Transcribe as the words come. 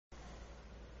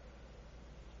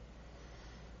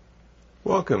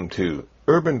Welcome to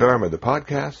Urban Dharma, the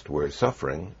podcast where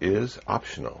suffering is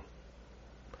optional.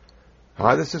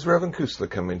 Hi, this is Reverend Kusla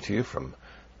coming to you from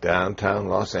downtown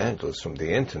Los Angeles, from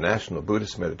the International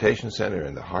Buddhist Meditation Center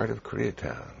in the heart of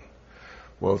Koreatown.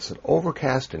 Well, it's an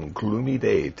overcast and gloomy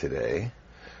day today,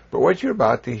 but what you're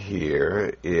about to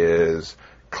hear is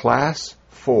Class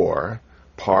 4,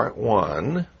 Part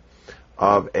 1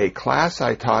 of a class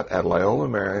I taught at Loyola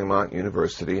Marymount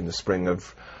University in the spring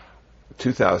of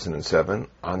 2007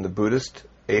 on the Buddhist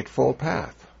Eightfold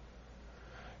Path.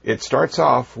 It starts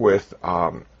off with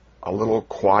a little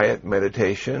quiet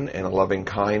meditation and a loving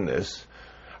kindness.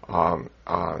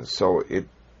 So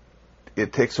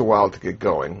it takes a while to get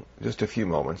going, just a few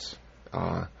moments.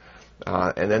 And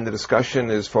then the discussion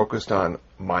is focused on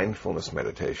mindfulness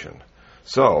meditation.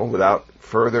 So, without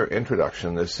further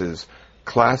introduction, this is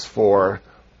Class 4,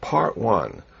 Part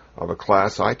 1 of a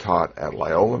class I taught at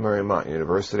Loyola Marymount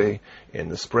University in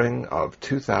the spring of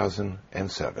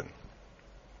 2007.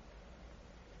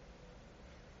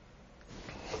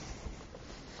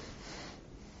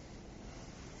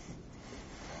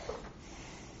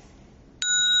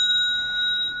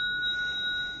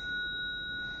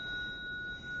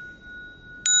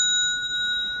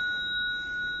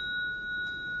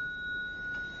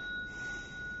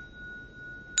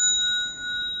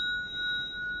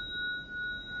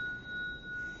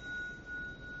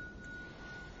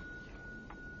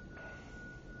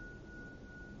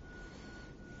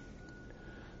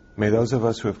 May those of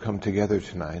us who have come together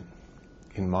tonight,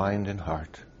 in mind and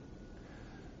heart,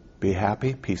 be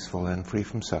happy, peaceful, and free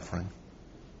from suffering.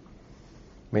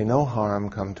 May no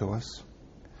harm come to us.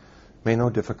 May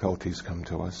no difficulties come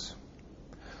to us.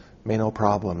 May no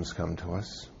problems come to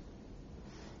us.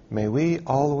 May we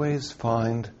always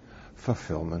find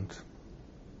fulfillment.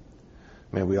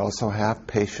 May we also have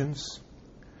patience,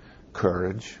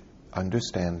 courage,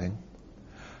 understanding,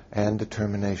 and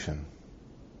determination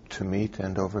to meet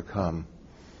and overcome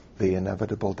the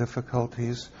inevitable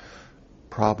difficulties,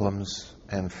 problems,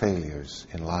 and failures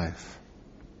in life.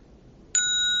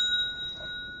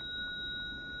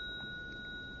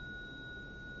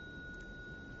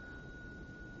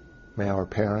 May our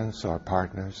parents, our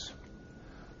partners,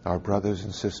 our brothers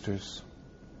and sisters,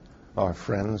 our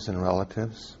friends and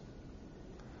relatives,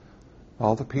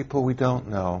 all the people we don't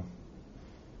know,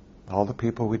 all the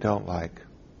people we don't like,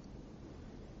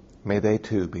 may they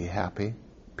too be happy,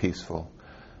 peaceful,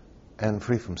 and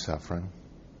free from suffering.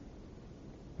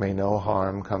 May no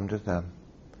harm come to them.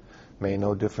 May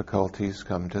no difficulties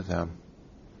come to them.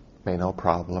 May no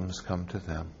problems come to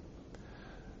them.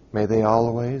 May they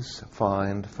always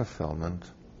find fulfillment.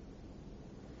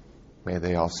 May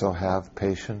they also have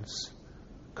patience,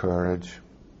 courage,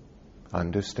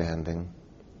 understanding,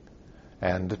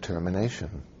 and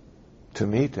determination to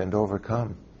meet and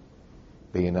overcome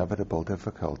the inevitable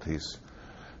difficulties,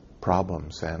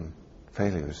 problems, and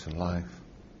failures in life.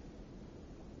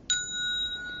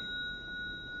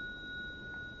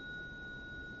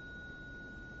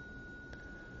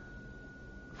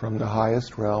 From the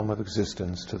highest realm of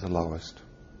existence to the lowest,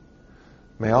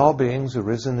 may all beings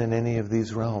arisen in any of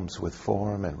these realms, with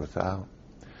form and without,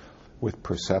 with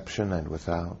perception and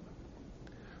without,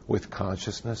 with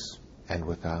consciousness and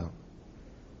without,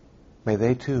 may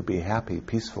they too be happy,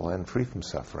 peaceful, and free from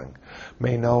suffering.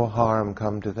 May no harm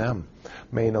come to them.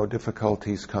 May no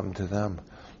difficulties come to them.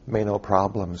 May no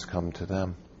problems come to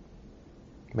them.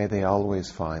 May they always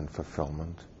find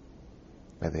fulfillment.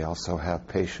 May they also have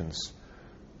patience,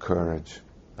 courage,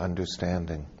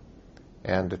 understanding,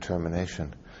 and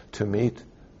determination to meet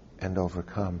and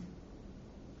overcome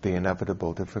the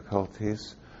inevitable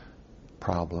difficulties,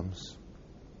 problems,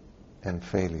 and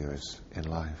failures in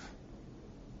life.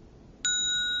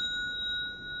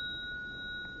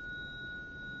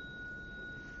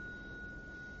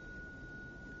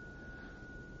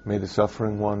 May the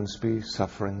suffering ones be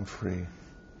suffering-free,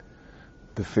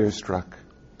 the fear-struck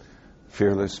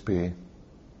fearless be.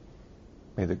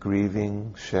 May the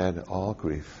grieving shed all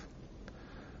grief,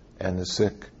 and the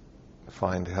sick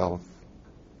find health,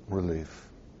 relief.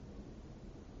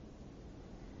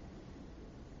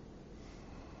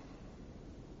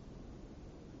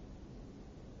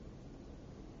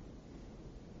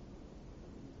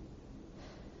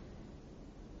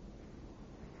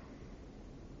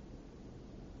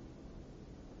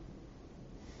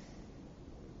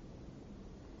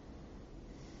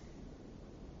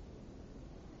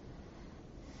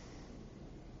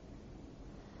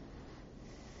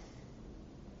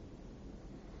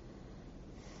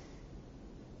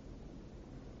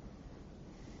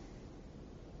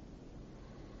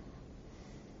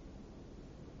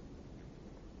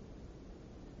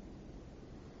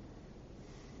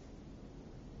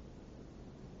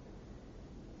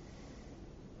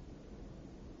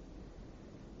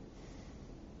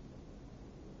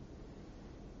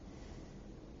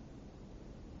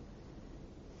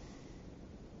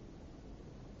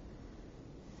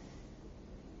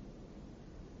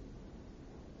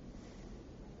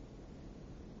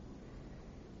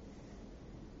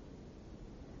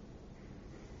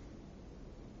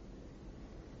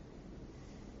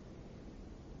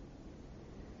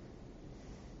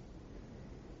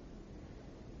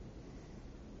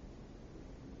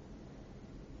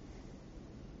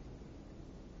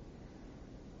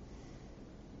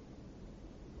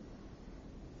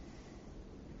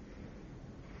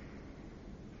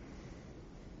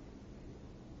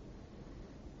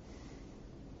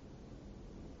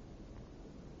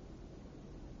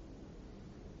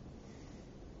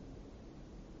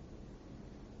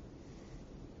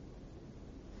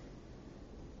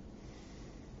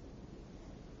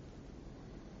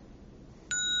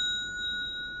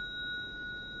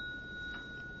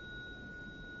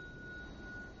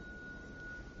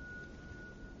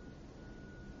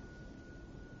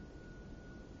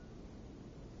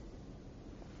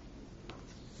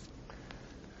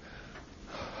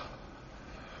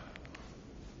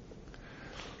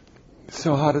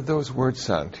 So how did those words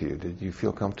sound to you? Did you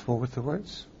feel comfortable with the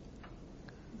words?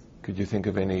 Could you think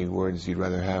of any words you'd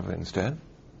rather have instead?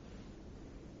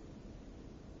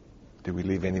 Did we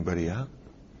leave anybody out?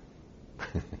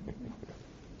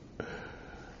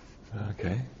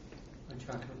 Okay. My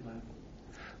chocolate lab.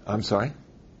 I'm sorry?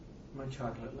 My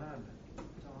chocolate lab.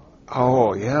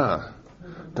 Oh, yeah.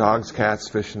 Dogs, cats,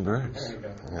 fish, and birds. There you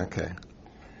go. Okay.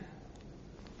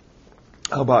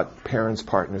 How about parents,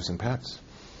 partners, and pets?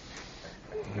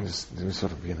 Just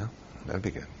sort of, that'd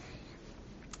be good.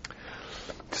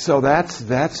 So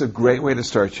that's a great way to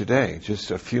start your day.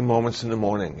 Just a few moments in the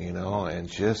morning, and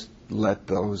just let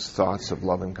those thoughts of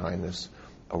love and kindness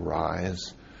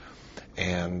arise,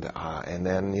 and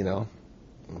then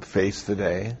face the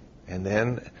day, and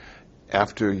then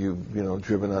after you've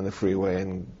driven on the freeway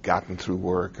and gotten through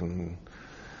work and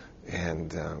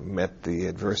met the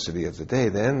adversity of the day,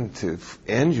 then to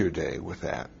end your day with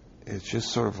that. It's just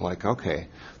sort of like, okay,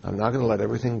 I'm not going to let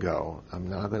everything go. I'm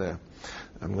going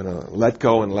to let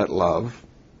go and let love,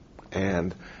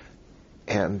 and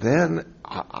then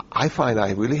I find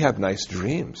I really have nice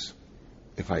dreams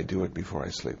if I do it before I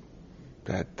sleep.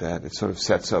 That it sort of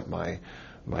sets up my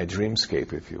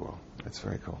dreamscape, if you will. That's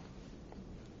very cool.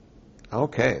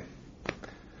 Okay.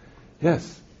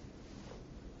 Yes.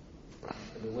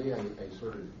 The way I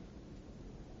sort of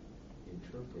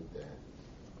interpret that,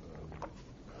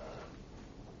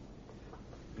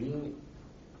 being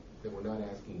that we're not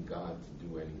asking God to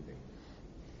do anything.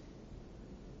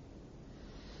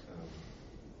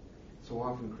 So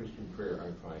often Christian prayer,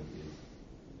 I find,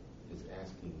 is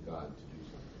asking God to do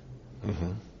something.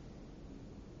 Mm-hmm.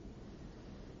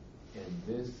 And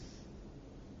this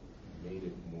made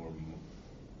it more,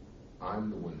 I'm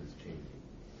the one that's changing,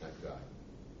 not God.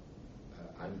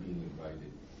 I'm being invited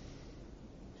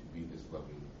to be this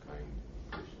loving, kind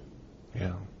Christian.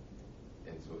 Yeah.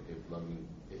 And so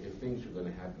if things are going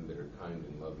to happen that are kind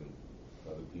and loving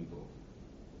to other people,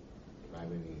 if I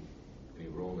have any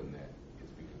role in that,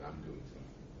 it's because I'm doing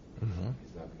something. Mm-hmm.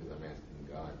 It's not because I'm asking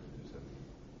God to do something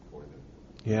for them.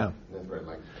 Yeah. And that's what I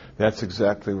like. That's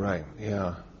exactly right.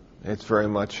 Yeah. It's very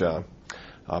much a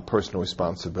personal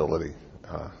responsibility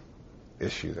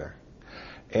issue there.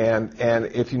 And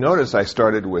if you notice, I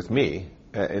started with me.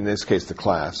 In this case, the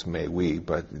class, may we,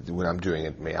 but when I'm doing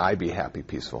it, may I be happy,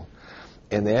 peaceful.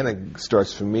 And then it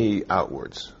starts from me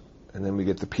outwards. And then we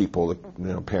get the people,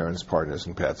 parents, partners,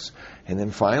 and pets. And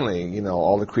then finally,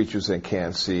 all the creatures that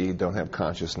can't see, don't have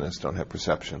consciousness, don't have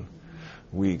perception.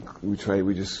 We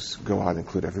just go out and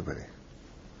include everybody.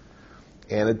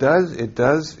 And it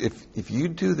does, if you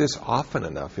do this often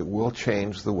enough, it will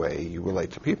change the way you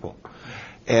relate to people.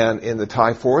 And in the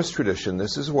Thai forest tradition,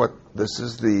 this is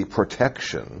the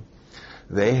protection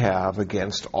they have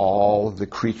against all the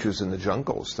creatures in the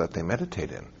jungles that they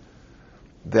meditate in.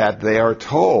 That they are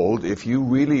told, if you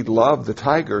really love the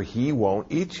tiger, he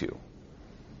won't eat you.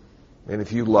 And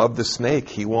if you love the snake,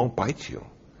 he won't bite you.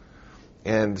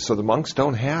 And so the monks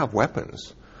don't have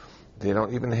weapons. They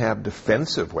don't even have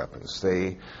defensive weapons.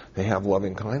 They have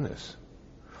loving kindness.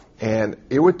 And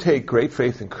it would take great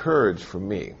faith and courage for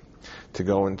me to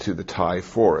go into the Thai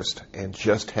forest and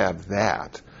just have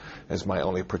that as my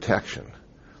only protection.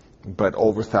 But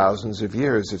over thousands of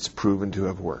years, it's proven to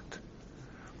have worked.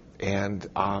 And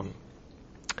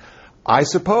I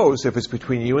suppose if it's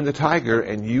between you and the tiger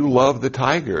and you love the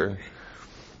tiger,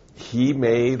 he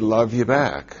may love you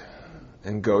back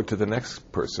and go to the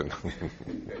next person.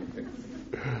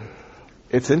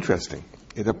 It's interesting.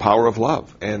 It's the power of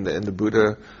love. And the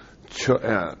Buddha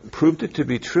proved it to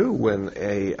be true when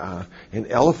an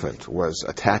elephant was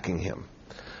attacking him.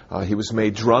 He was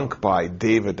made drunk by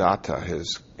Devadatta,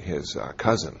 his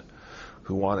cousin,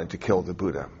 who wanted to kill the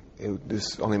Buddha.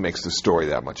 This only makes the story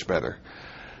that much better.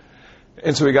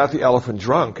 And so he got the elephant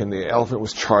drunk, and the elephant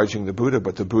was charging the Buddha,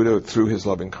 but the Buddha, through his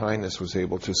loving kindness, was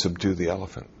able to subdue the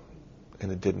elephant,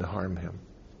 and it didn't harm him.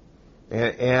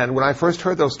 And when I first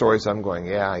heard those stories, I'm going,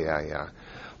 yeah.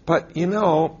 But,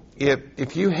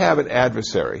 if you have an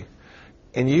adversary,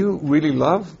 and you really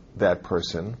love that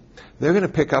person, they're going to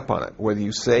pick up on it, whether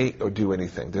you say or do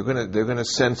anything. They're going to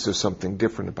sense there's something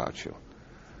different about you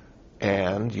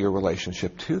and your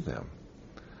relationship to them.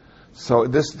 So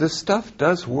this stuff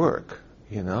does work,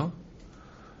 and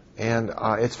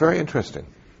it's very interesting.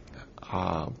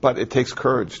 But it takes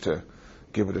courage to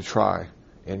give it a try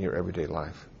in your everyday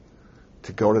life,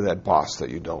 to go to that boss that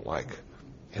you don't like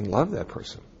and love that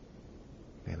person.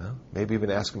 Maybe even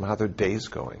ask them how their day's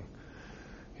going.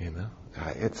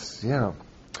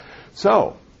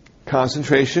 So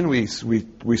concentration. We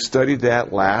studied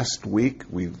that last week.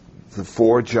 We the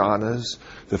 4 jhanas,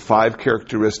 the 5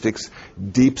 characteristics,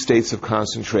 deep states of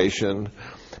concentration,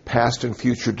 past and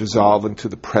future dissolve into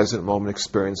the present moment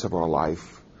experience of our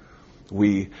life.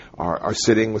 We are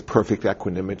sitting with perfect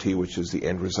equanimity, which is the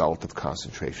end result of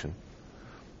concentration.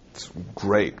 It's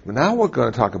great. Now we're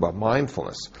going to talk about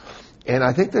mindfulness. And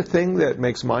I think the thing that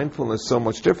makes mindfulness so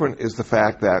much different is the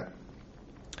fact that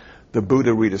the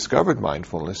Buddha rediscovered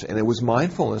mindfulness, and it was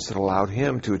mindfulness that allowed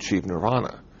him to achieve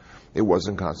nirvana. It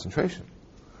wasn't concentration.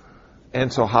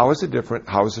 And so how is it different?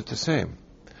 How is it the same?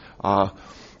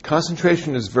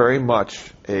 Concentration is very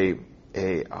much an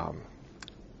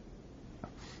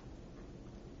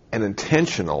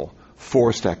intentional,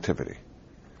 forced activity.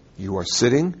 You are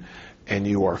sitting and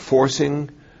you are forcing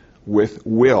with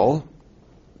will,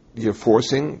 you're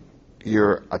forcing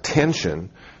your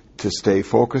attention to stay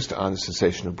focused on the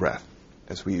sensation of breath,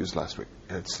 as we used last week.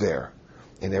 And it's there.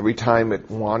 And every time it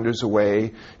wanders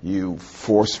away, you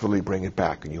forcefully bring it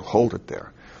back and you hold it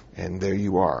there. And there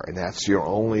you are. And that's your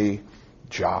only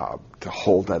job, to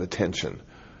hold that attention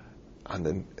on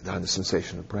the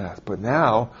sensation of breath. But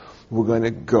now we're going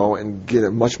to go and get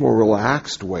a much more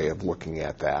relaxed way of looking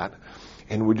at that.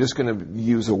 And we're just going to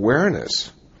use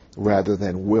awareness rather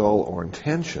than will or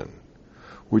intention.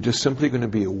 We're just simply going to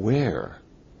be aware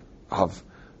of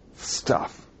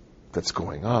stuff that's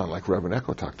going on, like Reverend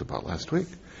Echo talked about last week.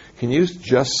 Can you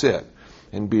just sit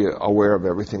and be aware of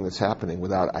everything that's happening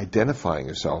without identifying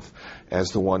yourself as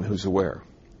the one who's aware?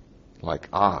 Like,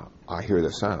 I hear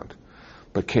the sound.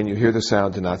 But can you hear the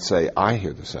sound and not say, I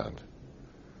hear the sound?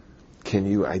 Can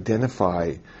you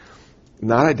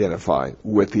not identify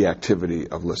with the activity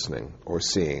of listening or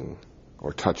seeing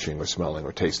or touching or smelling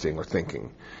or tasting or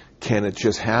thinking? Can it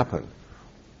just happen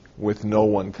with no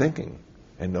one thinking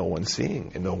and no one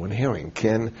seeing and no one hearing?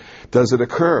 Does it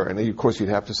occur? And of course you'd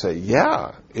have to say,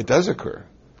 yeah, it does occur.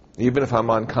 Even if I'm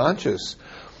unconscious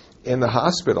in the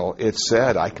hospital, it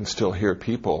said I can still hear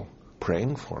people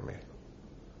praying for me.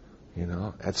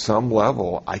 At some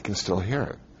level, I can still hear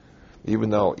it, even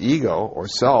though ego or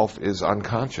self is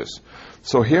unconscious.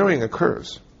 So hearing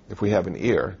occurs. If we have an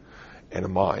ear and a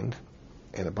mind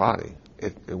and a body,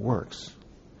 it works.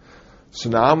 So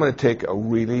now I'm going to take a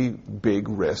really big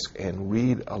risk and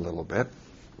read a little bit.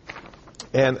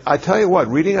 And I tell you what,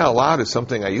 reading out loud is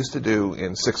something I used to do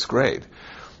in 6th grade.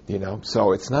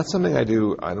 So it's not something I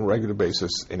do on a regular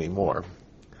basis anymore.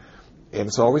 And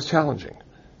it's always challenging.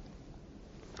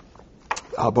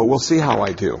 But we'll see how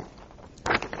I do.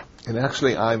 And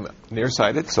actually, I'm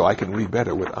nearsighted, so I can read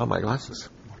better without my glasses.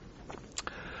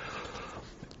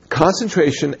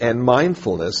 Concentration and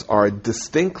mindfulness are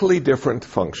distinctly different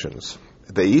functions.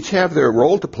 They each have their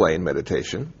role to play in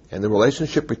meditation, and the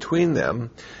relationship between them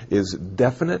is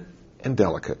definite and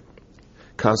delicate.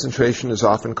 Concentration is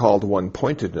often called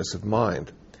one-pointedness of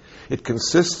mind. It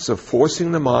consists of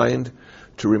forcing the mind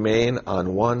to remain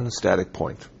on one static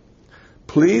point.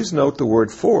 Please note the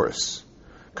word force.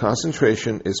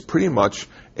 Concentration is pretty much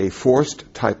a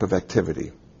forced type of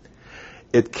activity.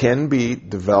 It can be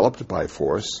developed by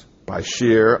force, by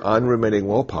sheer, unremitting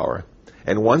willpower,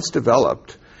 and once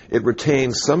developed, it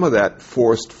retains some of that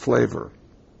forced flavor.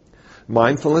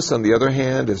 Mindfulness, on the other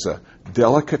hand, is a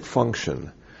delicate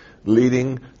function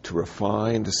leading to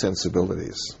refined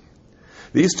sensibilities.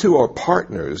 These two are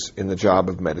partners in the job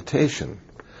of meditation.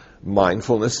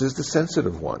 Mindfulness is the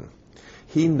sensitive one.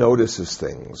 He notices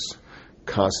things.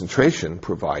 Concentration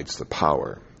provides the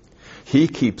power. He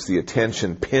keeps the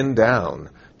attention pinned down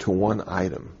to one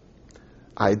item.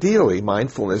 Ideally,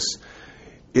 mindfulness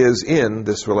is in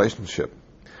this relationship.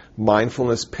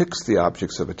 Mindfulness picks the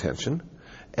objects of attention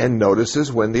and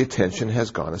notices when the attention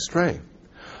has gone astray.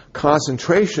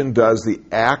 Concentration does the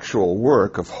actual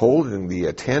work of holding the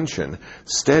attention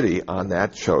steady on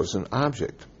that chosen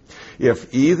object.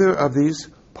 If either of these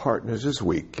partners is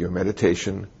weak, your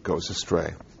meditation goes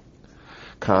astray.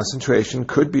 Concentration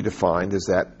could be defined as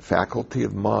that faculty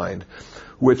of mind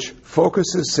which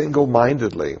focuses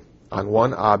single-mindedly on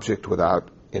one object without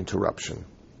interruption.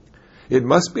 It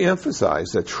must be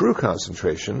emphasized that true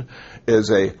concentration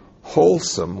is a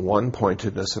wholesome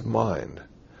one-pointedness of mind.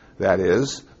 That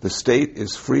is, the state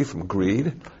is free from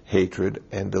greed, hatred,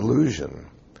 and delusion.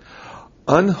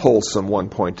 Unwholesome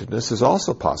one-pointedness is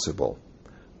also possible,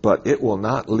 but it will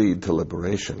not lead to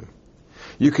liberation.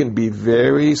 You can be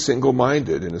very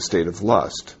single-minded in a state of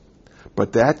lust,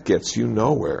 but that gets you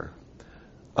nowhere.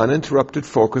 Uninterrupted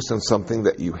focus on something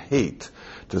that you hate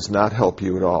does not help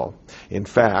you at all. In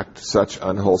fact, such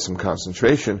unwholesome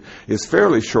concentration is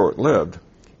fairly short-lived,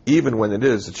 even when it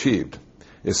is achieved,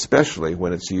 especially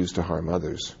when it's used to harm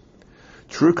others.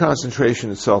 True concentration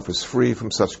itself is free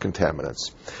from such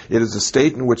contaminants. It is a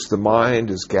state in which the mind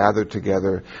is gathered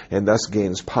together and thus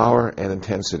gains power and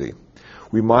intensity.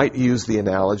 We might use the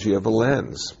analogy of a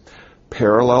lens.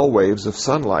 Parallel waves of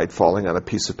sunlight falling on a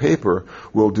piece of paper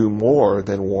will do more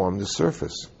than warm the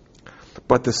surface.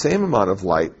 But the same amount of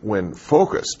light, when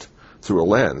focused through a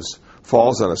lens,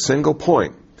 falls on a single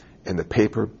point and the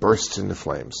paper bursts into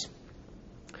flames.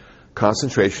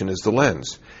 Concentration is the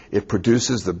lens. It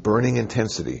produces the burning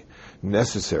intensity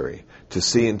necessary to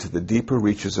see into the deeper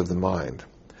reaches of the mind.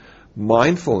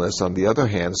 Mindfulness, on the other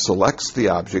hand, selects the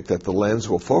object that the lens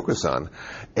will focus on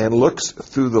and looks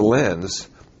through the lens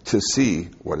to see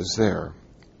what is there.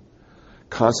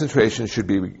 Concentration should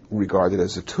be regarded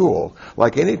as a tool.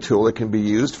 Like any tool, it can be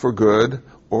used for good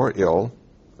or ill.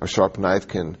 A sharp knife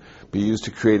can be used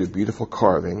to create a beautiful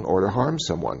carving or to harm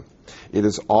someone. It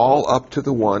is all up to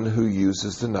the one who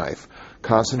uses the knife.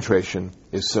 Concentration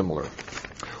is similar.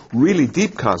 Really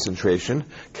deep concentration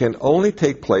can only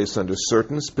take place under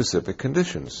certain specific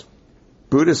conditions.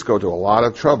 Buddhists go to a lot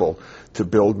of trouble to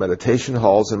build meditation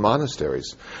halls and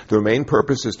monasteries. Their main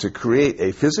purpose is to create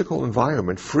a physical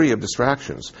environment free of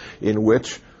distractions in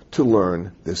which to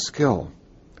learn this skill.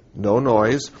 No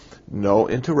noise, no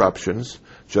interruptions.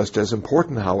 Just as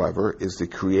important, however, is the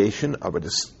creation of a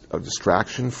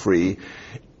distraction-free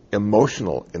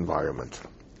emotional environment.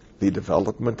 The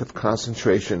development of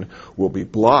concentration will be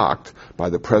blocked by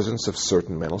the presence of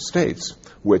certain mental states,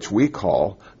 which we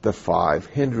call the 5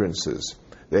 hindrances.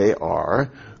 They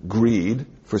are greed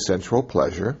for sensual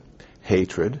pleasure,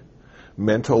 hatred,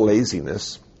 mental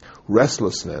laziness,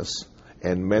 restlessness,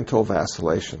 and mental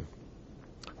vacillation.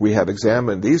 We have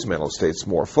examined these mental states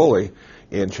more fully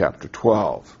in Chapter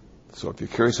 12. So if you're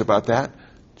curious about that,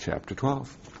 Chapter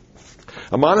 12.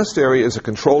 A monastery is a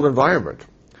controlled environment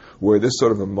where this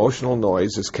sort of emotional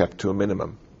noise is kept to a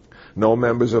minimum. No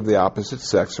members of the opposite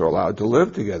sex are allowed to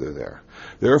live together there.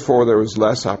 Therefore, there is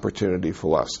less opportunity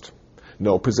for lust.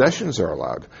 No possessions are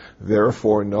allowed.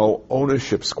 Therefore, no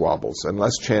ownership squabbles and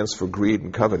less chance for greed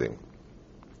and coveting.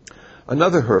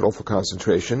 Another hurdle for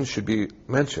concentration should be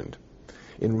mentioned.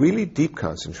 In really deep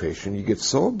concentration, you get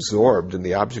so absorbed in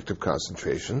the object of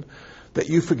concentration that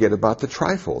you forget about the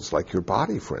trifles, like your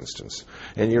body, for instance,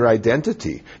 and your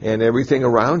identity and everything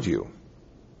around you.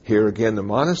 Here again, the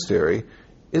monastery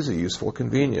is a useful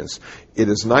convenience. It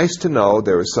is nice to know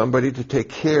there is somebody to take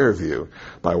care of you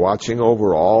by watching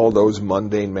over all those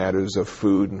mundane matters of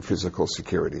food and physical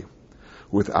security.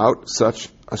 Without such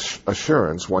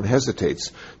assurance, one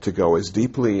hesitates to go as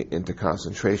deeply into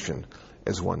concentration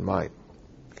as one might.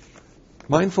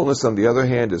 Mindfulness, on the other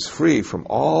hand, is free from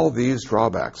all these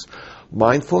drawbacks.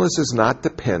 Mindfulness is not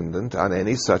dependent on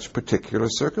any such particular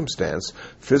circumstance,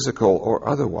 physical or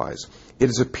otherwise. It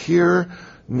is a pure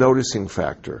noticing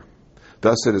factor.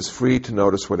 Thus, it is free to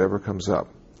notice whatever comes up: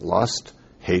 lust,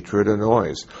 hatred, or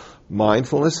noise.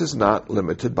 Mindfulness is not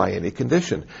limited by any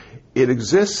condition. It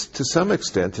exists to some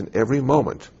extent in every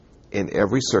moment, in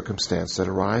every circumstance that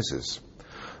arises.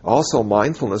 Also,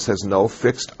 mindfulness has no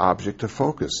fixed object of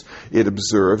focus. It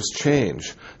observes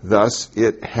change. Thus,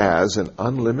 it has an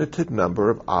unlimited number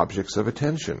of objects of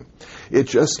attention. It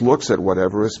just looks at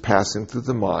whatever is passing through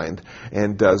the mind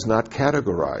and does not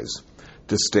categorize.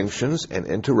 Distinctions and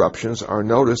interruptions are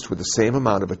noticed with the same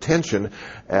amount of attention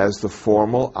as the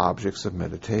formal objects of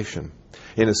meditation.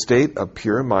 In a state of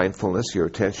pure mindfulness, your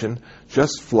attention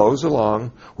just flows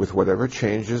along with whatever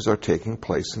changes are taking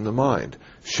place in the mind.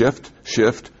 Shift,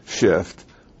 shift, shift.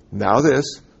 Now this,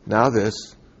 and now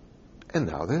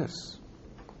this.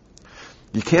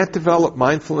 You can't develop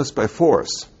mindfulness by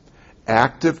force.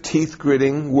 Active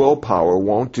teeth-gritting willpower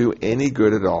won't do any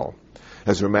good at all.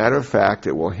 As a matter of fact,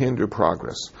 it will hinder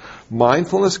progress.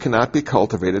 Mindfulness cannot be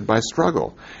cultivated by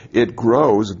struggle. It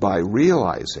grows by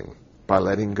realizing, by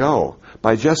letting go,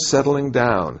 by just settling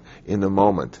down in the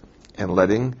moment and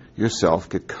letting yourself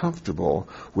get comfortable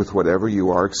with whatever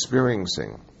you are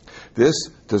experiencing. This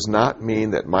does not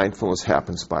mean that mindfulness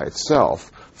happens by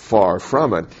itself. Far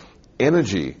from it.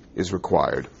 Energy is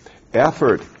required.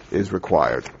 Effort is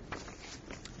required.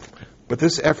 But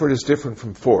this effort is different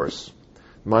from force.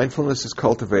 Mindfulness is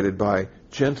cultivated by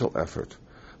gentle effort,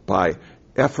 by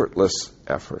effortless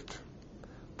effort.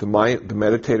 The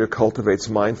meditator cultivates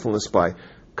mindfulness by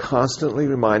constantly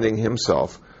reminding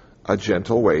himself a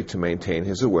gentle way to maintain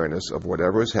his awareness of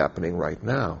whatever is happening right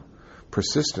now.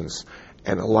 Persistence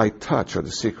and a light touch are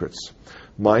the secrets.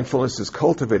 Mindfulness is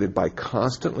cultivated by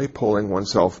constantly pulling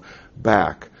oneself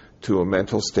back to a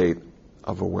mental state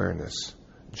of awareness.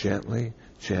 Gently,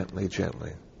 gently,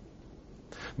 gently.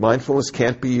 Mindfulness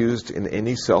can't be used in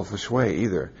any selfish way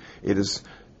either. It is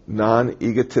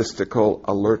non-egotistical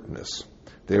alertness.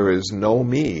 There is no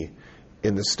me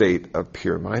in the state of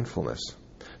pure mindfulness.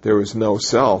 There is no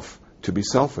self to be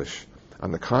selfish.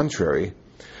 On the contrary,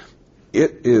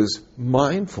 it is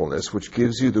mindfulness which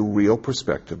gives you the real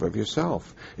perspective of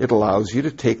yourself. It allows you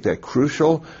to take that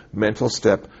crucial mental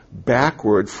step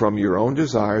backward from your own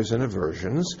desires and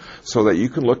aversions so that you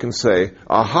can look and say,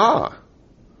 aha,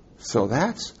 so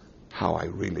that's how I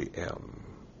really am.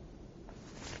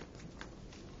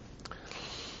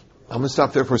 I'm going to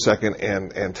stop there for a second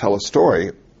and tell a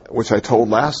story which I told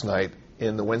last night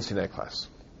in the Wednesday night class.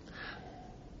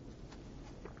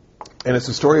 And it's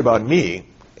a story about me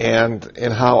and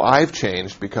how I've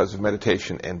changed because of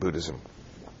meditation and Buddhism.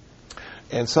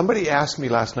 And somebody asked me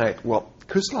last night, well,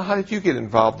 Kusala, how did you get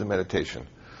involved in meditation?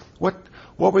 What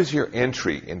was your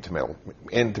entry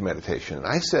into meditation? And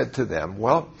I said to them,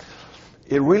 well,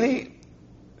 it really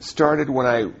started when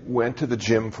I went to the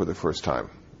gym for the first time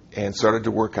and started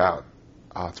to work out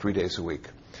 3 days a week.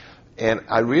 And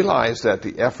I realized that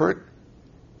the effort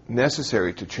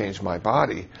necessary to change my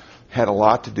body had a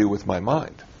lot to do with my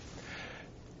mind.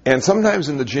 And sometimes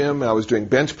in the gym, I was doing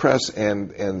bench press,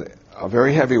 and a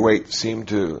very heavy weight seemed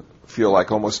to feel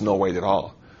like almost no weight at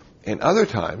all. And other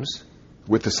times,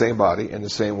 with the same body and the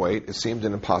same weight, it seemed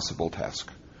an impossible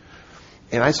task.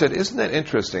 And I said, isn't that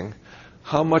interesting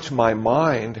how much my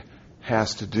mind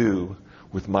has to do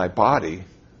with my body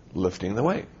lifting the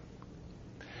weight?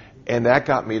 And that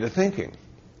got me to thinking.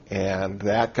 And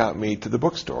that got me to the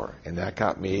bookstore. And that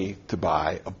got me to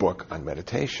buy a book on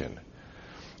meditation.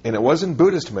 And it wasn't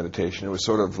Buddhist meditation. It was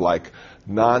sort of like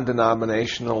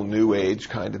non-denominational, New Age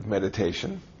kind of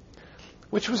meditation,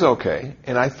 which was okay.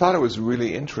 And I thought it was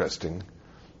really interesting.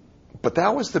 But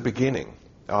that was the beginning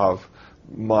of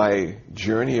my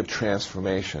journey of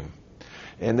transformation.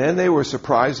 And then they were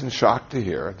surprised and shocked to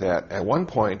hear that at one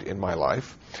point in my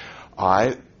life,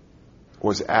 I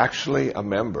was actually a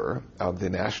member of the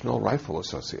National Rifle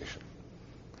Association.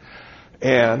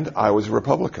 And I was a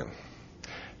Republican.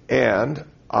 And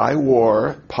I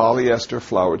wore polyester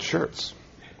flowered shirts.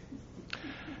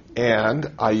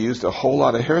 And I used a whole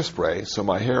lot of hairspray, so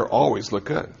my hair always looked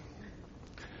good.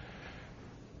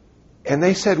 And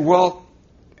they said, well,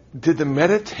 did the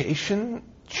meditation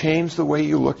change the way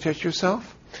you looked at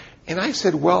yourself? And I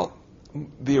said, well,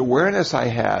 the awareness I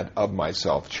had of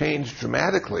myself changed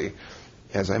dramatically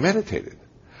as I meditated.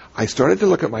 I started to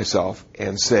look at myself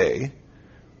and say,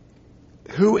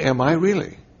 who am I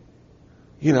really?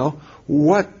 You know,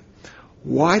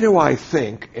 why do I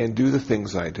think and do the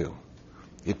things I do?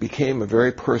 It became a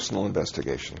very personal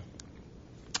investigation.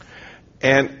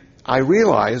 And I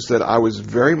realized that I was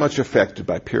very much affected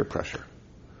by peer pressure.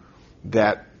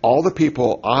 That all the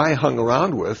people I hung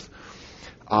around with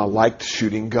liked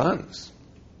shooting guns.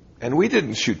 And we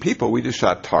didn't shoot people, we just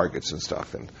shot targets and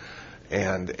stuff. And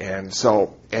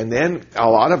then a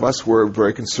lot of us were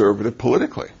very conservative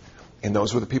politically. And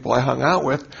those were the people I hung out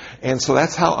with. And so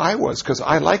that's how I was, because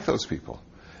I like those people.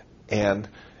 And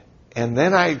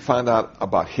then I found out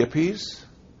about hippies,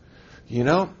 you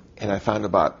know, and I found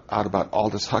out about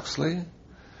Aldous Huxley,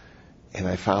 and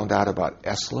I found out about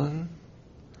Esalen.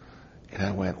 And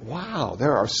I went, wow,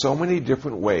 there are so many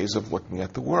different ways of looking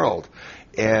at the world.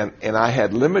 And I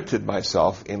had limited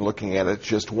myself in looking at it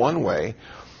just one way,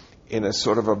 in a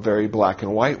sort of a very black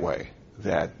and white way,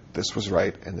 that this was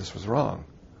right and this was wrong.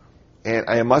 And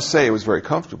I must say it was very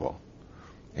comfortable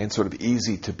and sort of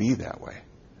easy to be that way.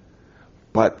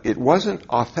 But it wasn't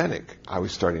authentic, I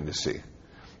was starting to see.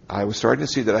 I was starting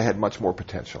to see that I had much more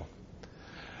potential.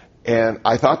 And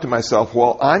I thought to myself,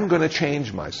 well, I'm going to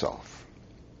change myself.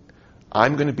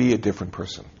 I'm going to be a different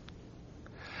person.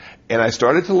 And I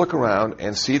started to look around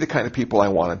and see the kind of people I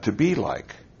wanted to be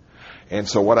like. And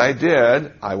so what I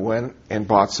did, I went and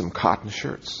bought some cotton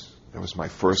shirts. That was my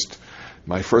first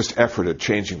effort at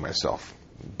changing myself.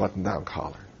 Button-down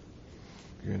collar.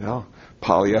 You know,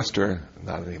 polyester,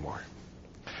 not anymore.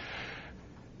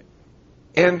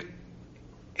 And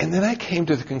then I came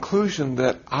to the conclusion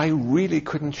that I really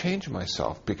couldn't change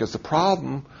myself, because the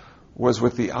problem was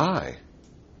with the I.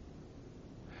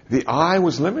 The I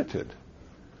was limited.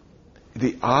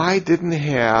 The I didn't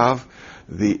have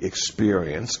the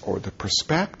experience or the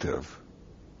perspective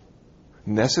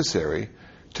necessary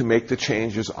to make the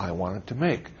changes I wanted to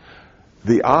make.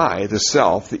 The I, the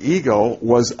self, the ego,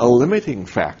 was a limiting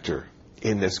factor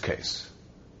in this case.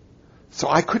 So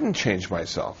I couldn't change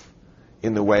myself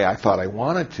in the way I thought I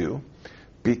wanted to,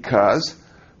 because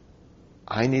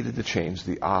I needed to change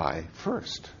the I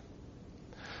first.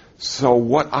 So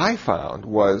what I found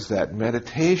was that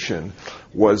meditation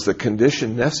was the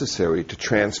condition necessary to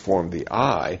transform the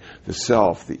I, the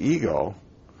self, the ego,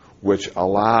 which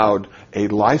allowed a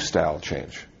lifestyle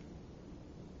change.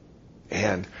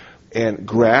 And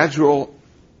gradual,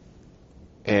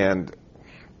 and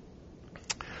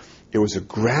it was a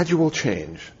gradual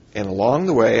change. And along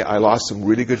the way, I lost some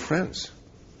really good friends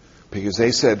because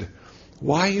they said,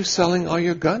 "Why are you selling all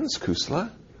your guns,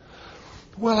 Kusala?"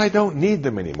 "Well, I don't need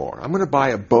them anymore. I'm going to buy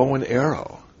a bow and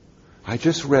arrow. I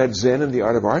just read Zen and the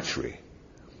Art of Archery.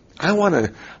 I want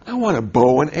a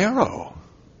bow and arrow."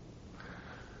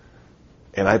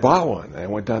 And I bought one. I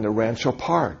went down to Rancho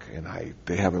Park, and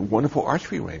they have a wonderful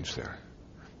archery range there.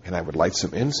 And I would light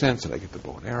some incense, and I'd get the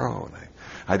bow and arrow, and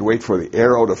I'd wait for the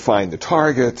arrow to find the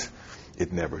target.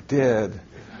 It never did.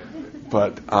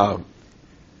 But I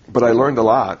learned a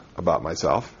lot about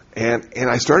myself. And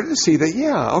I started to see that,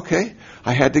 yeah, okay,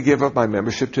 I had to give up my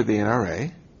membership to the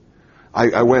NRA.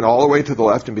 I went all the way to the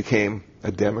left and became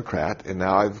a Democrat, and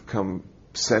now I've come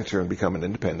center and become an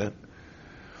independent.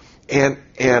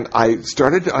 And I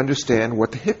started to understand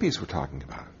what the hippies were talking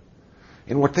about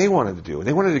and what they wanted to do. And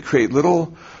they wanted to create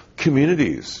little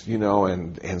communities,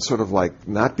 and sort of like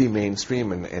not be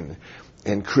mainstream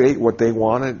and create what they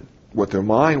wanted, what their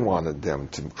mind wanted them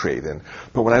to create.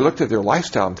 But when I looked at their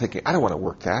lifestyle, I'm thinking, I don't want to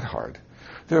work that hard.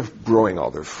 They're growing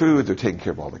all their food. They're taking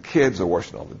care of all the kids. They're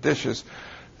washing all the dishes.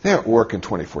 They're working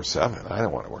 24/7. I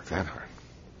don't want to work that hard.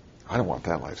 I don't want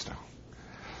that lifestyle.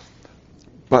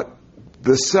 But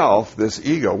the self, this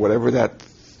ego, whatever that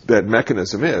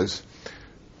mechanism is,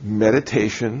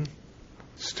 meditation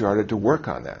started to work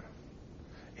on that.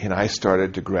 And I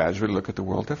started to gradually look at the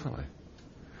world differently.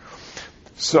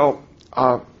 So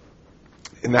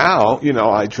now,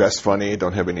 I dress funny,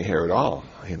 don't have any hair at all.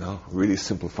 Really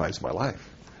simplifies my life.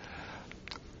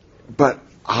 But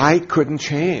I couldn't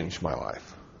change my life.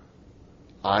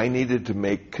 I needed to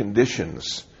make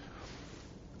conditions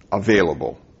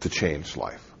available to change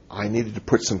life. I needed to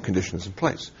put some conditions in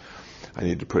place. I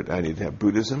needed to have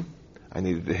Buddhism. I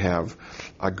needed to have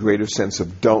a greater sense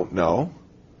of don't know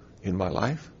in my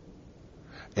life.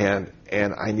 And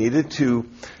I needed to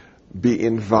be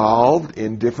involved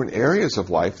in different areas of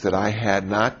life that I had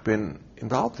not been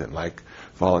involved in, like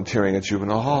volunteering at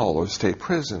juvenile hall or state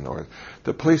prison or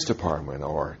the police department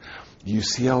or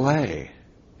UCLA,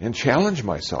 and challenge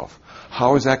myself.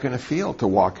 How is that going to feel to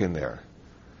walk in there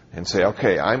and say,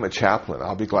 okay, I'm a chaplain,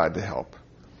 I'll be glad to help.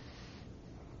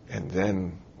 And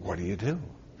then what do you do?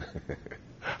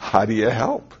 How do you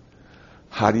help?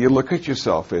 How do you look at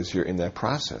yourself as you're in that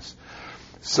process?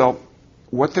 So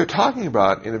what they're talking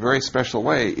about in a very special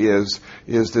way is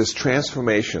this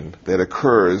transformation that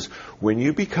occurs when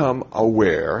you become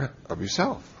aware of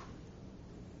yourself.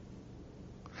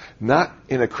 Not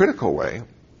in a critical way,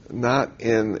 not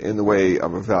in the way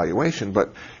of evaluation,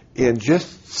 but in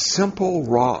just simple,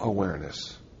 raw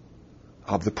awareness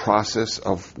of the process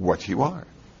of what you are.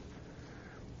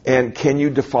 And can you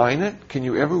define it? Can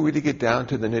you ever really get down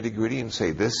to the nitty-gritty and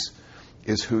say, this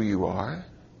is who you are?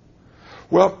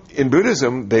 Well, in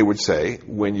Buddhism, they would say,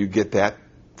 when you get that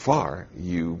far,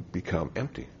 you become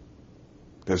empty.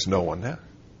 There's no one there.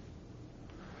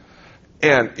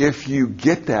 And if you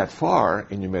get that far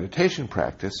in your meditation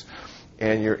practice,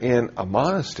 and you're in a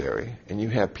monastery, and you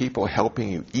have people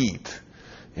helping you eat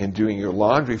and doing your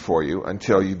laundry for you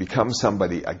until you become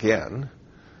somebody again,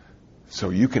 so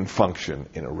you can function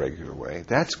in a regular way,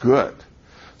 that's good.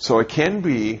 So it can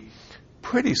be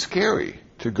pretty scary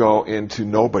to go into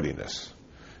nobodiness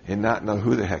and not know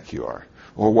who the heck you are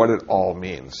or what it all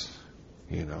means,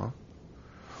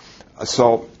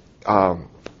 So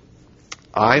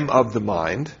I'm of the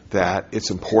mind that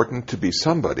it's important to be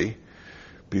somebody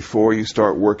before you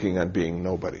start working on being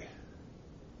nobody.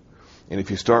 And if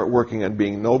you start working on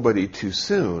being nobody too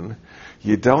soon,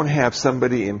 you don't have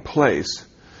somebody in place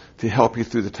to help you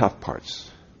through the tough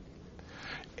parts.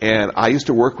 And I used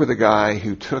to work with a guy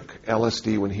who took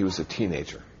LSD when he was a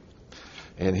teenager.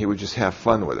 And he would just have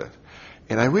fun with it.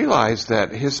 And I realized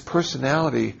that his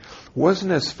personality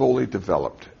wasn't as fully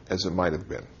developed as it might have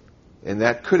been. And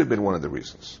that could have been one of the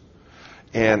reasons.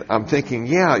 And I'm thinking,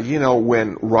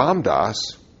 when Ram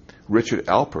Dass, Richard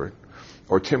Alpert,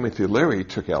 or Timothy Leary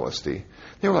took LSD,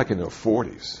 they were like in their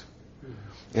 40s.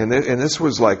 And this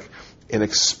was like an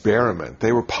experiment.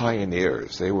 They were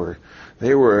pioneers. They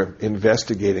were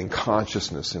investigating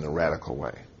consciousness in a radical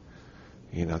way.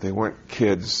 They weren't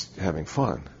kids having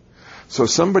fun. So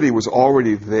somebody was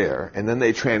already there, and then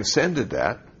they transcended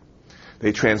that.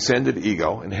 They transcended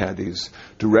ego and had these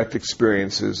direct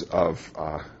experiences of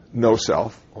no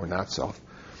self or not self.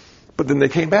 But then they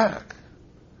came back.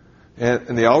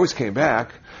 And they always came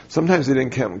back. Sometimes they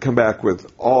didn't come back with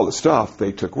all the stuff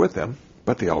they took with them,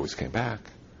 but they always came back.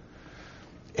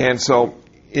 And so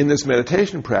in this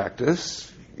meditation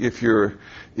practice, if you're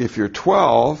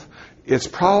 12, it's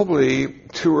probably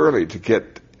too early to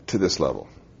get to this level.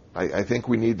 I think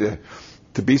we need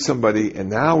to be somebody, and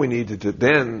now we need to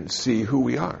then see who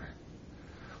we are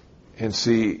and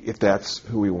see if that's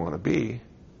who we want to be,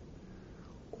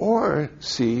 or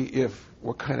see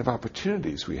what kind of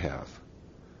opportunities we have.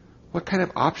 What kind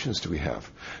of options do we have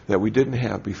that we didn't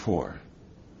have before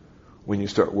when you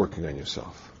start working on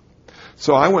yourself?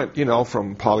 So I went,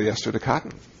 from polyester to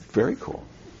cotton. Very cool.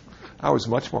 I was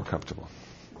much more comfortable.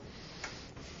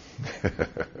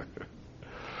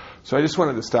 So I just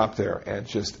wanted to stop there and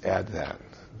just add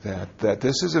that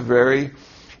this is a very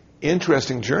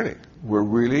interesting journey. We're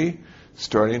really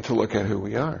starting to look at who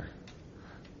we are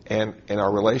and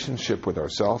our relationship with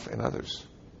ourselves and others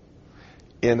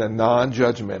in a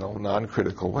non-judgmental,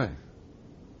 non-critical way.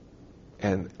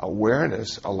 And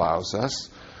awareness allows us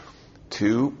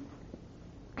to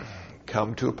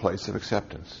come to a place of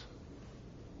acceptance.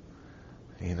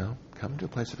 Come to a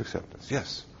place of acceptance.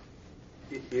 Yes?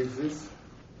 Is this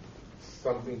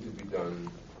something to be done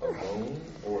alone,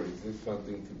 or is this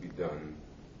something to be done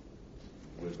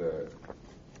with a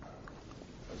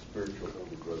spiritual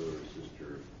older brother or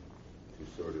sister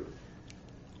to sort of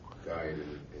guide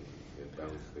and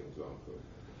bounce things off of?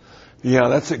 Yeah,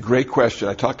 that's a great question.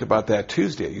 I talked about that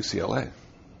Tuesday at UCLA.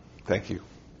 Thank you.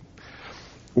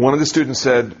 One of the students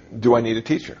said, do I need a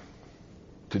teacher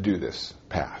to do this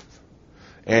path?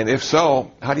 And if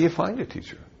so, how do you find a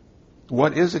teacher?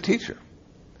 What is a teacher?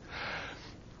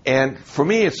 And for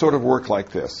me, it sort of worked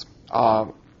like this.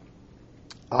 I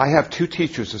have two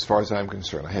teachers as far as I'm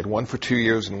concerned. I had one for 2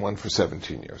 years and one for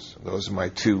 17 years. Those are my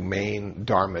two main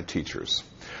Dharma teachers.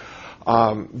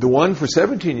 The one for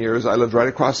 17 years, I lived right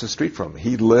across the street from.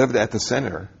 He lived at the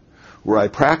center where I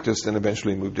practiced and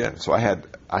eventually moved in. So I had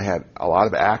a lot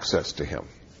of access to him.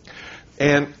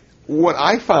 And what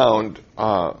I found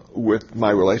with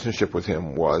my relationship with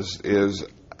him is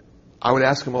I would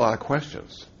ask him a lot of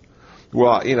questions.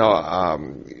 Well,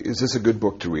 is this a good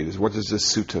book to read? What does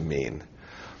this sutta mean?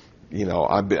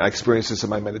 I experienced this in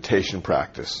my meditation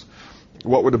practice.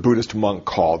 What would a Buddhist monk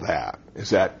call that?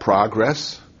 Is that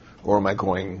progress, or am I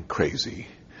going crazy?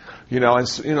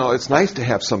 It's nice to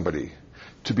have somebody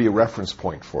to be a reference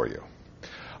point for you.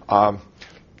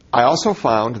 I also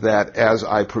found that as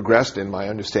I progressed in my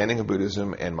understanding of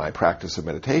Buddhism and my practice of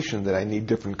meditation, that I need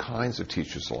different kinds of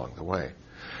teachers along the way.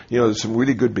 There's some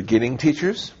really good beginning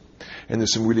teachers, and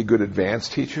there's some really good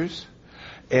advanced teachers.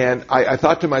 And I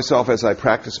thought to myself as I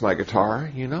practiced my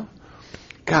guitar,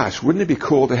 gosh, wouldn't it be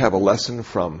cool to have a lesson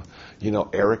from,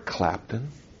 Eric Clapton?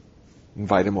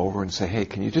 Invite him over and say, hey,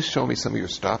 can you just show me some of your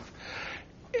stuff?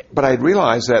 But I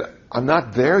realized that I'm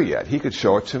not there yet. He could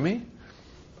show it to me.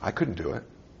 I couldn't do it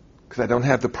because I don't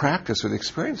have the practice or the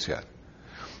experience yet.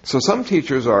 So some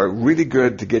teachers are really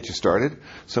good to get you started.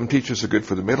 Some teachers are good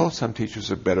for the middle. Some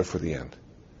teachers are better for the end.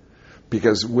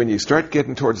 Because when you start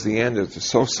getting towards the end, it's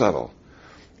so subtle.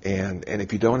 And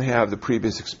if you don't have the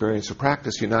previous experience or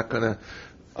practice, you're not going to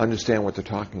understand what they're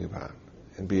talking about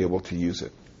and be able to use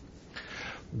it.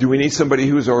 Do we need somebody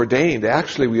who's ordained?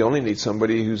 Actually, we only need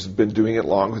somebody who's been doing it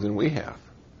longer than we have.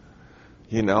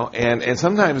 And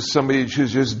sometimes somebody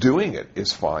who's just doing it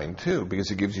is fine too, because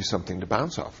it gives you something to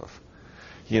bounce off of.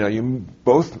 You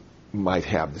both might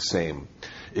have the same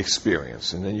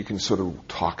experience, and then you can sort of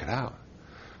talk it out.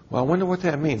 Well, I wonder what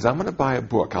that means. I'm going to buy a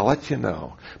book. I'll let you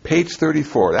know. Page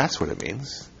 34, that's what it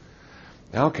means.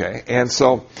 Okay, and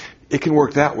so it can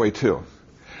work that way too.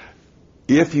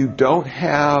 If you don't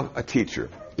have a teacher,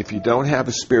 if you don't have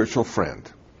a spiritual friend,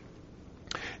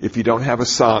 if you don't have a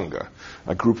sangha,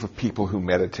 a group of people who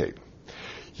meditate,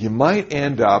 you might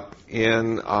end up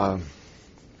in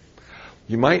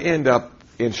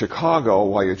Chicago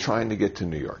while you're trying to get to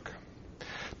New York,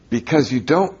 because you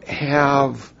don't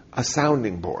have a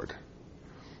sounding board.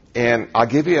 And I'll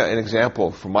give you an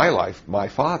example from my life. My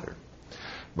father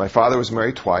was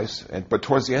married twice, but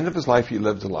towards the end of his life, he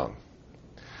lived alone.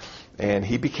 And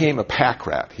he became a pack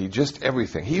rat. He just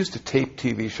everything. He used to tape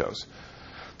TV shows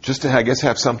just to, I guess,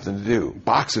 have something to do.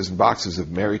 Boxes and boxes of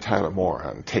Mary Tyler Moore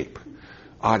on tape,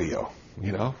 audio,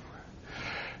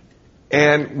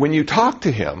 And when you talk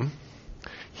to him,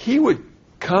 he would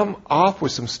come off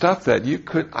with some stuff that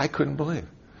I couldn't believe.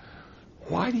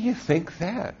 Why do you think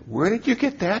that? Where did you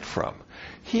get that from?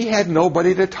 He had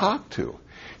nobody to talk to.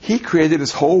 He created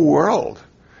his whole world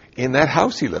in that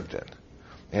house he lived in,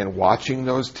 and watching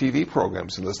those TV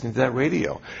programs and listening to that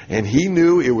radio. And he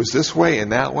knew it was this way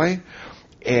and that way.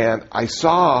 And I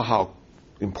saw how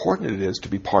important it is to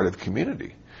be part of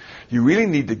community. You really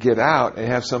need to get out and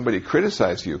have somebody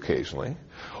criticize you occasionally,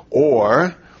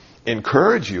 or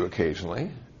encourage you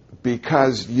occasionally,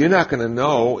 because you're not going to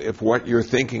know if what you're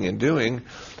thinking and doing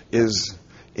is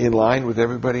in line with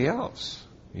everybody else.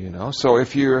 So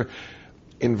if you're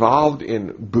involved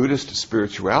in Buddhist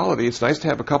spirituality, it's nice to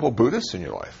have a couple Buddhists in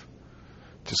your life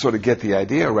to sort of get the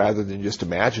idea, rather than just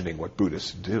imagining what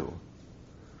Buddhists do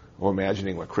or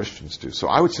imagining what Christians do. So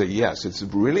I would say yes, it's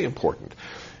really important,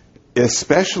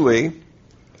 especially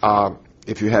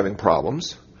if you're having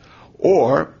problems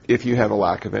or if you have a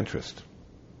lack of interest.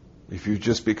 If you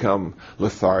just become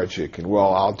lethargic and,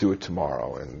 well, I'll do it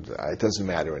tomorrow and it doesn't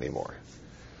matter anymore.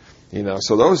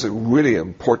 So those are really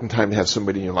important time to have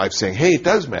somebody in your life saying, hey, it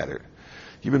does matter.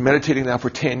 You've been meditating now for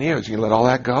 10 years. You can let all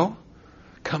that go?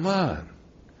 Come on.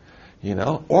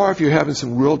 Or if you're having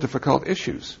some real difficult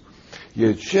issues,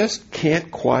 you just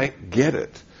can't quite get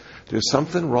it. There's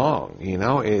something wrong.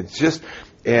 It's just,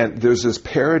 and there's this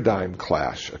paradigm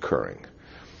clash occurring.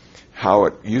 How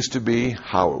it used to be,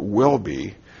 how it will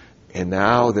be, and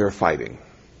now they're fighting.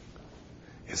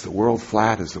 Is the world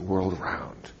flat? Is the world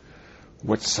round?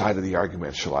 What side of the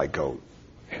argument shall I go?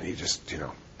 And you just,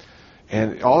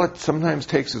 And all it sometimes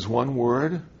takes is one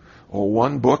word or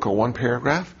one book or one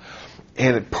paragraph,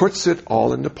 and it puts it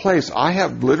all into place. I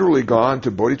have literally gone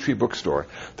to Bodhi Tree Bookstore,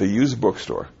 the used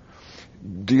bookstore,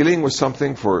 dealing with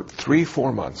something for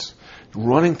 3-4 months,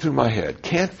 running through my head,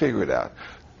 can't figure it out,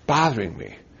 bothering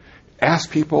me.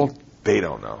 Ask people, they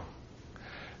don't know.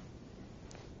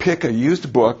 Pick a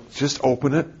used book, just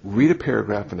open it, read a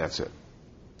paragraph, and that's it.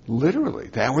 Literally,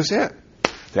 that was it.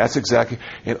 That's exactly,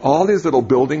 and all these little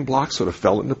building blocks sort of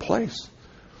fell into place.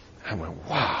 I went,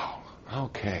 wow,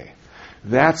 okay,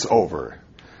 that's over.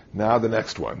 Now the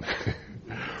next one.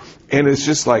 And it's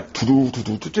just like,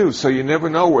 so you never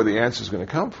know where the answer is going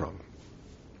to come from.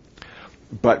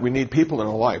 But we need people in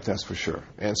our life, that's for sure,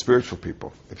 and spiritual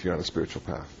people, if you're on a spiritual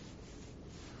path.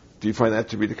 Do you find that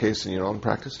to be the case in your own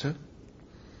practice too?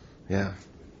 Yeah.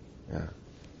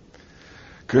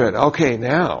 Good. Okay,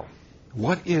 now,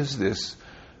 what is this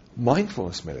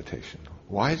mindfulness meditation?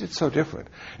 Why is it so different?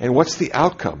 And what's the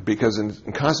outcome? Because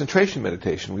in concentration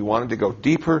meditation, we wanted to go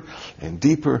deeper and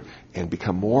deeper and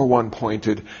become more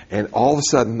one-pointed, and all of a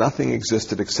sudden nothing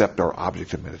existed except our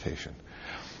object of meditation.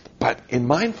 But in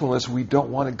mindfulness, we don't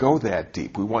want to go that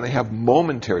deep. We want to have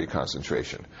momentary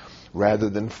concentration rather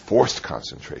than forced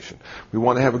concentration. We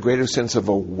want to have a greater sense of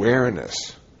awareness.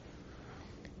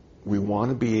 We want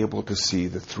to be able to see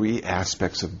the 3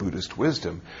 aspects of Buddhist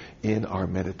wisdom in our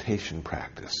meditation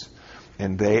practice.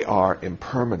 And they are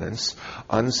impermanence,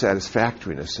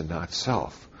 unsatisfactoriness, and not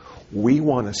self. We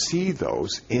want to see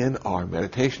those in our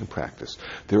meditation practice.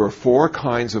 There are 4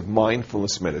 kinds of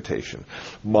mindfulness meditation.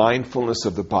 Mindfulness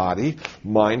of the body,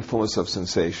 mindfulness of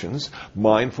sensations,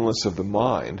 mindfulness of the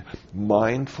mind,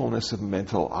 mindfulness of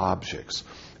mental objects.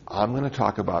 I'm going to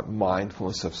talk about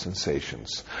mindfulness of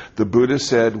sensations. The Buddha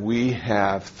said we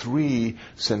have 3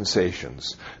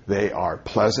 sensations. They are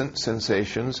pleasant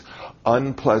sensations,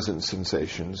 unpleasant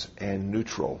sensations, and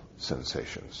neutral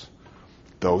sensations.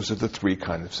 Those are the 3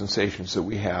 kinds of sensations that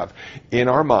we have in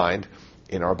our mind,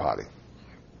 in our body.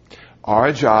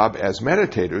 Our job as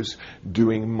meditators,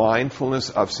 doing mindfulness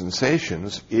of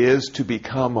sensations, is to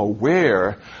become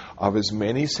aware of as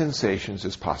many sensations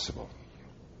as possible.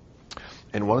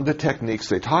 And one of the techniques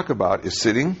they talk about is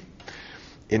sitting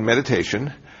in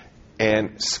meditation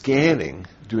and scanning,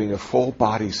 doing a full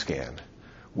body scan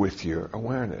with your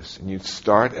awareness. And you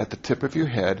start at the tip of your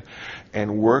head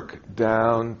and work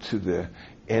down to the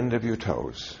end of your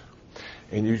toes.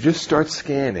 And you just start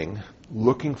scanning,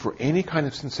 looking for any kind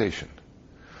of sensation.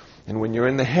 And when you're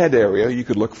in the head area, you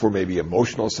could look for maybe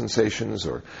emotional sensations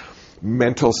or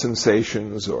mental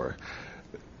sensations or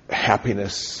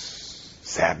happiness,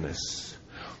 sadness.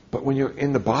 But when you're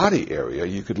in the body area,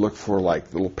 you could look for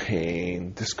like little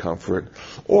pain, discomfort,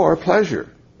 or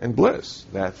pleasure and bliss.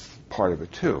 That's part of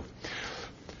it too.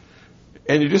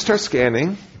 And you just start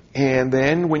scanning, and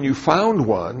then when you found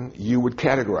one, you would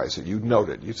categorize it. You'd note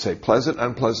it. You'd say pleasant,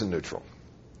 unpleasant, neutral.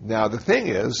 Now the thing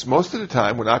is, most of the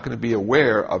time we're not going to be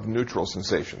aware of neutral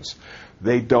sensations.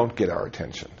 They don't get our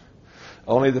attention.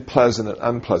 Only the pleasant and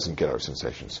unpleasant get our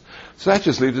sensations. So that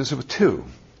just leaves us with 2.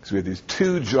 So we have these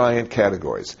 2 giant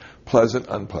categories, pleasant,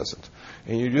 unpleasant.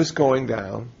 And you're just going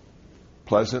down,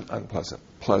 pleasant, unpleasant,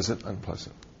 pleasant,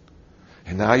 unpleasant.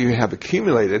 And now you have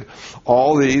accumulated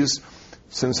all these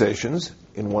sensations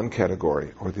in one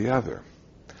category or the other.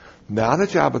 Now the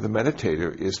job of the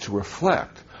meditator is to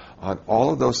reflect on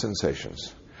all of those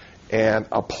sensations and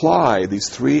apply these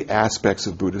 3 aspects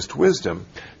of Buddhist wisdom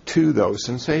to those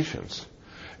sensations.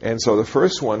 And so the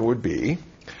first one would be,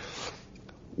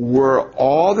 were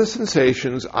all the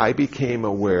sensations I became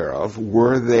aware of,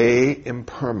 were they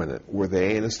impermanent? Were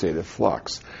they in a state of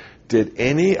flux? Did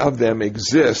any of them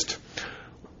exist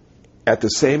at the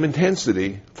same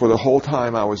intensity for the whole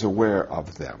time I was aware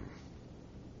of them?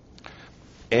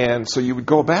 And so you would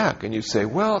go back and you'd say,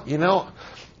 well,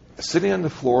 sitting on the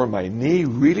floor, my knee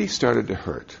really started to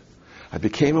hurt. I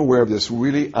became aware of this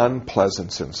really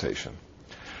unpleasant sensation.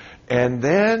 And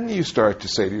then you start to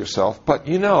say to yourself, but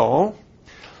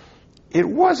it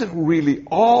wasn't really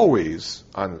always,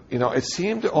 it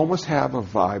seemed to almost have a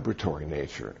vibratory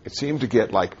nature. It seemed to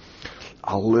get like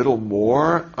a little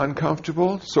more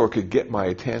uncomfortable so it could get my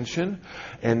attention.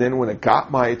 And then when it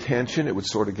got my attention, it would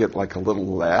sort of get like a little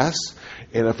less.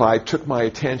 And if I took my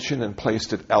attention and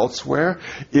placed it elsewhere,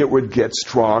 it would get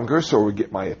stronger so it would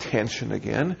get my attention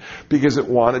again because it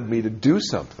wanted me to do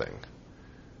something.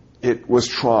 It was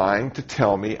trying to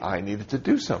tell me I needed to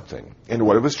do something. And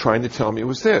what it was trying to tell me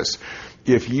was this: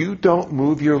 if you don't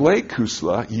move your leg,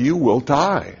 Kusala, you will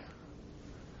die.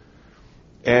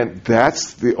 And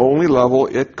that's the only level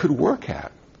it could work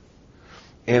at.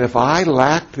 And if I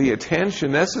lacked the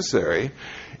attention necessary,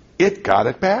 it got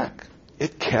it back.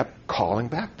 It kept calling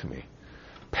back to me.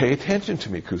 Pay attention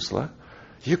to me, Kusala.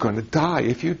 You're going to die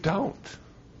if you don't.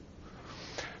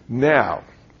 Now,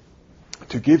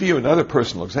 to give you another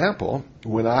personal example,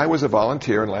 when I was a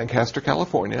volunteer in Lancaster,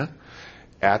 California,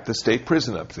 at the state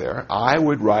prison up there, I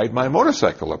would ride my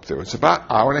motorcycle up there. It's about an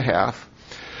hour and a half.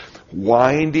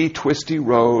 Windy, twisty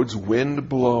roads, wind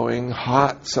blowing,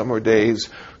 hot summer days,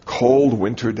 cold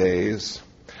winter days.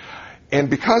 And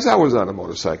because I was on a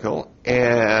motorcycle,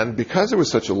 and because it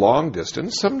was such a long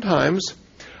distance, sometimes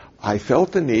I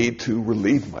felt the need to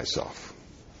relieve myself.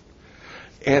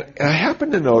 And I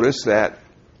happened to notice that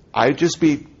I'd just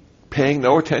be paying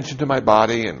no attention to my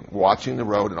body and watching the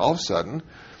road, and all of a sudden,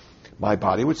 my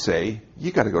body would say,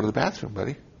 you got to go to the bathroom,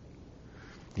 buddy.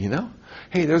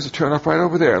 Hey, there's a turnoff right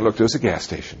over there. Look, there's a gas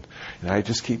station. And I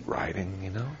just keep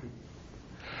riding,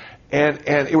 And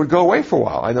it would go away for a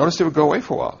while. I noticed it would go away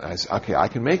for a while. I said, okay, I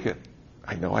can make it.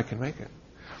 I know I can make it.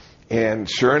 And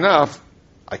sure enough,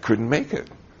 I couldn't make it.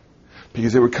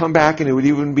 Because it would come back and it would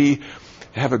even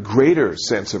have a greater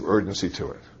sense of urgency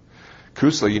to it.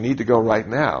 Kusala, you need to go right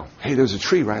now. Hey, there's a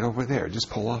tree right over there. Just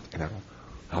pull up.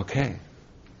 Okay.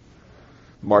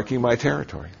 Marking my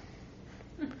territory.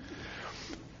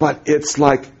 But it's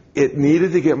like it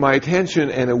needed to get my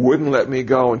attention and it wouldn't let me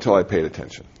go until I paid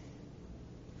attention.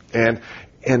 And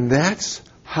that's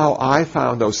how I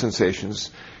found those sensations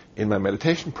in my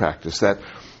meditation practice, that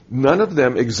none of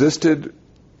them existed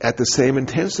at the same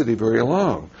intensity very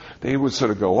long. They would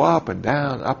sort of go up and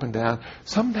down, up and down.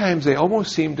 Sometimes they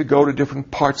almost seemed to go to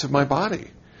different parts of my body.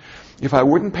 If I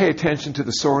wouldn't pay attention to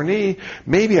the sore knee,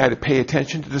 maybe I'd pay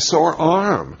attention to the sore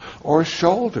arm or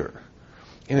shoulder.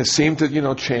 And it seemed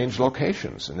to, change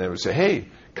locations. And they would say, hey,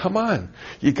 come on,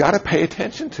 you got to pay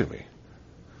attention to me.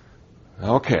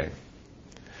 Okay.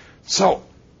 So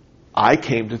I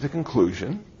came to the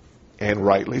conclusion, and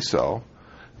rightly so,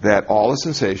 that all the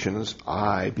sensations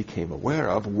I became aware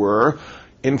of were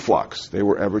in flux. They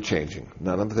were ever changing.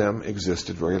 None of them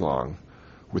existed very long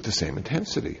with the same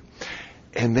intensity.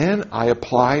 And then I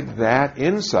applied that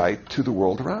insight to the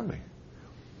world around me.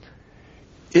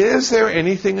 Is there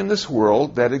anything in this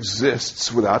world that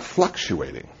exists without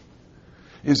fluctuating?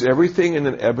 Is everything in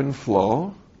an ebb and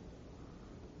flow?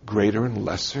 Greater and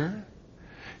lesser?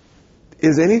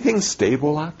 Is anything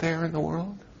stable out there in the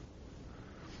world?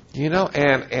 And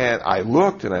I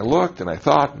looked and I looked and I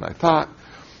thought,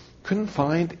 couldn't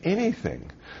find anything.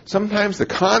 Sometimes the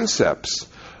concepts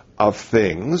of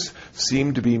things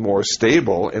seem to be more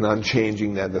stable and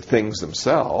unchanging than the things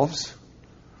themselves.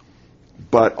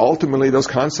 But ultimately those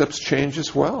concepts change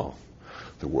as well.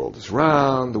 The world is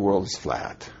round, the world is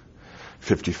flat.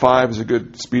 55 is a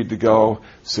good speed to go,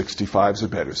 65 is a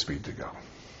better speed to go.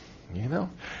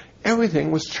 Everything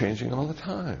was changing all the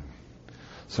time.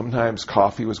 Sometimes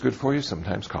coffee was good for you,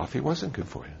 sometimes coffee wasn't good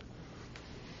for you.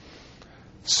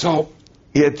 So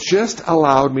it just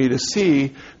allowed me to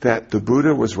see that the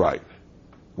Buddha was right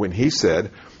when he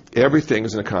said everything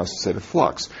is in a constant state of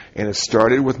flux. And it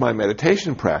started with my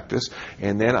meditation practice,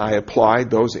 and then I applied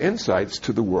those insights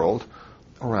to the world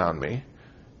around me,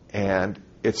 and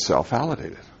it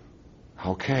self-validated.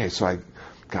 Okay, so I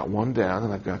got one down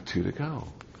and I've got two to go.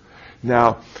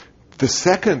 Now, the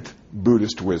second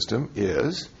Buddhist wisdom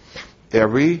is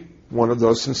every one of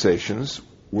those sensations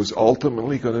was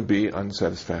ultimately going to be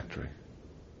unsatisfactory.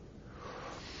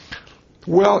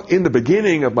 Well, in the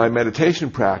beginning of my meditation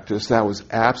practice, that was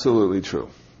absolutely true.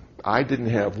 I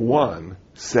didn't have one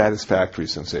satisfactory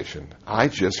sensation. I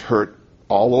just hurt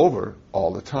all over,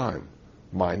 all the time.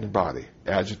 Mind and body.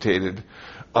 Agitated,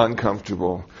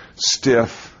 uncomfortable,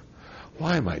 stiff.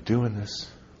 Why am I doing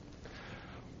this?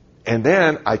 And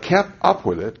then I kept up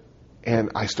with it,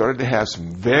 and I started to have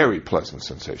some very pleasant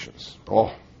sensations.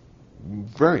 Oh,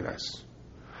 very nice.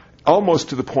 Almost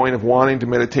to the point of wanting to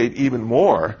meditate even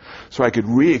more so I could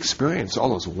re-experience all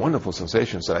those wonderful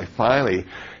sensations that I finally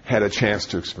had a chance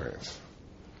to experience.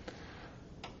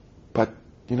 But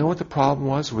you know what the problem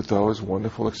was with those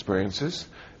wonderful experiences?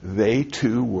 They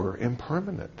too were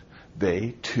impermanent.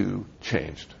 They too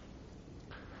changed.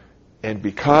 And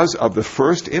because of the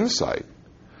first insight,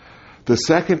 the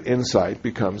second insight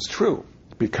becomes true.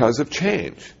 Because of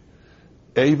change,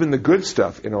 even the good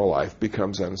stuff in our life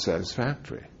becomes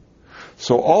unsatisfactory.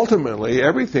 So ultimately,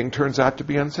 everything turns out to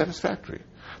be unsatisfactory.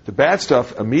 The bad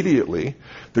stuff immediately,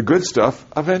 the good stuff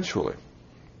eventually.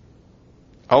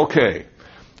 Okay,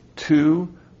 2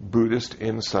 Buddhist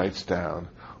insights down,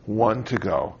 1 to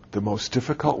go. The most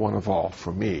difficult one of all,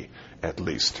 for me at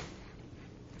least.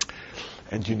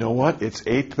 And you know what? It's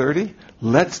 8:30.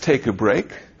 Let's take a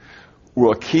break.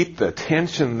 We'll keep the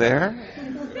tension there.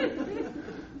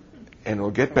 And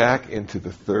we'll get back into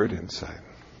the third insight.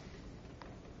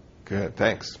 Good,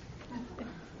 thanks.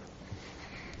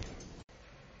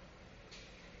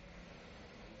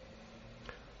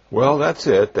 Well, that's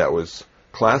it. That was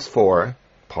Class 4,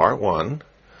 Part 1,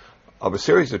 of a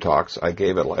series of talks I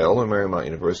gave at Loyola Marymount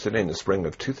University in the spring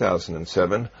of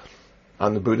 2007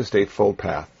 on the Buddhist Eightfold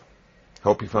Path.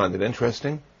 Hope you found it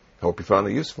interesting. Hope you found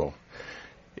it useful.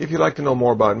 If you'd like to know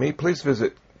more about me, please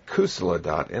visit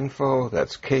kusala.info.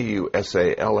 That's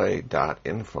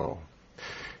KUSALA.info.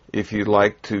 If you'd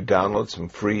like to download some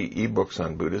free ebooks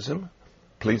on Buddhism,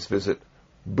 please visit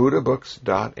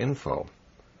buddhabooks.info.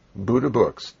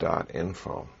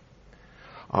 buddhabooks.info.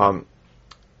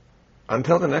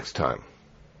 Until the next time,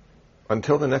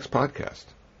 until the next podcast,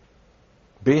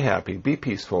 be happy, be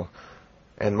peaceful,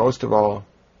 and most of all,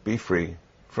 be free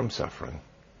from suffering.